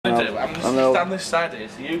do, I'm just stand this side here,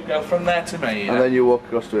 so you go from there to me, yeah? And then you walk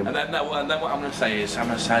across to him. And then what I'm going to say is,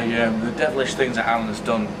 the devilish things that Alan has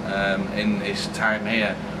done in his time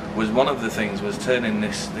here was one of the things was turning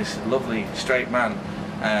this lovely straight man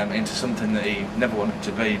into something that he never wanted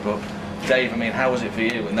to be. But Dave, I mean, how was it for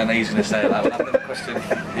you? And then he's going to say that. Another question.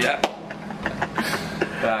 Yeah.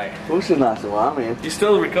 Right. What's a nice one, I mean? You're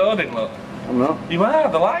still recording, look. I'm not. You are.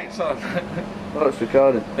 The lights on. Oh, it's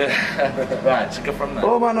recording. Right. So go from there.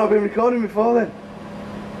 Oh man, I've been recording before then.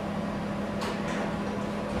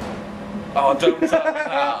 Oh, don't touch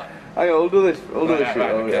that. Hang on, we'll do this. We'll do this shit.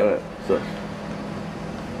 Right, okay. Right. So.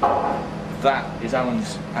 That is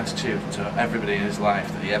Alan's attitude to everybody in his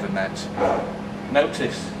life that he ever met.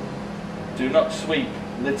 Notice, do not sweep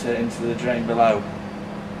litter into the drain below.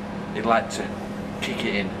 He'd like to kick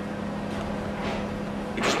it in.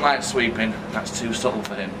 He doesn't like sweeping, that's too subtle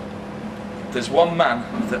for him. There's one man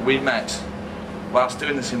that we met whilst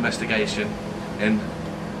doing this investigation in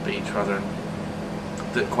Beach Rotherham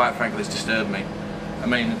that quite frankly has disturbed me. I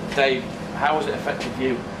mean, Dave, how has it affected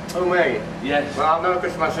you? Oh mate? Yes. Well, I've never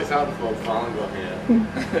been to my sister's house before Alan got here.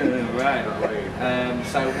 Right.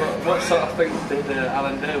 So what sort of things did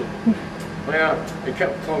Alan do? Well, yeah, he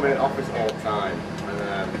kept calling me in the office all the time.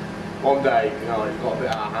 And one day, you know, he got a bit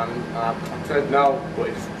out of hand. And I said no, but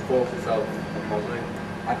he just forced himself upon me.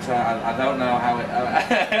 I don't know how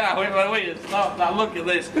it wait, stop now, look at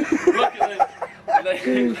this. Look at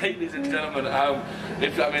this. Ladies and gentlemen at home,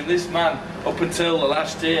 I mean, this man, up until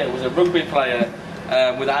last year, was a rugby player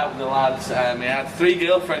without the lads. He had 3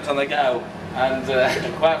 girlfriends on the go, and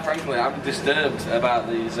quite frankly, I'm disturbed about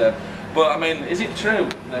these. But I mean, is it true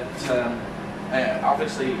that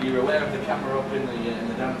obviously you're aware of the camera up in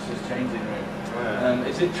the dancers' changing room? Yeah.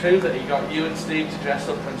 Is it true that he got you and Steve to dress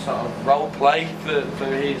up and sort of role play for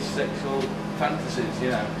his sexual fantasies, you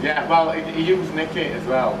know? Yeah, well, he used Nicky as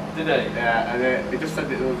well. Did he? Yeah, and he just said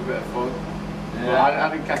that it was a bit of fun. Yeah. But I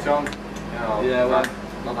didn't catch on. You know, yeah, well,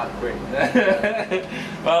 not that quick.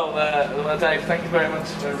 well, Dave, thank you very much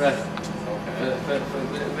for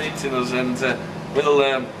meeting us, and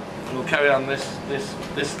we'll carry on this.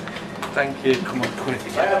 Thank you. Come on, quick.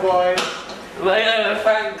 Later, boys. Later.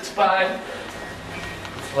 Thanks. Bye.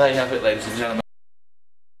 There you have it, ladies and gentlemen.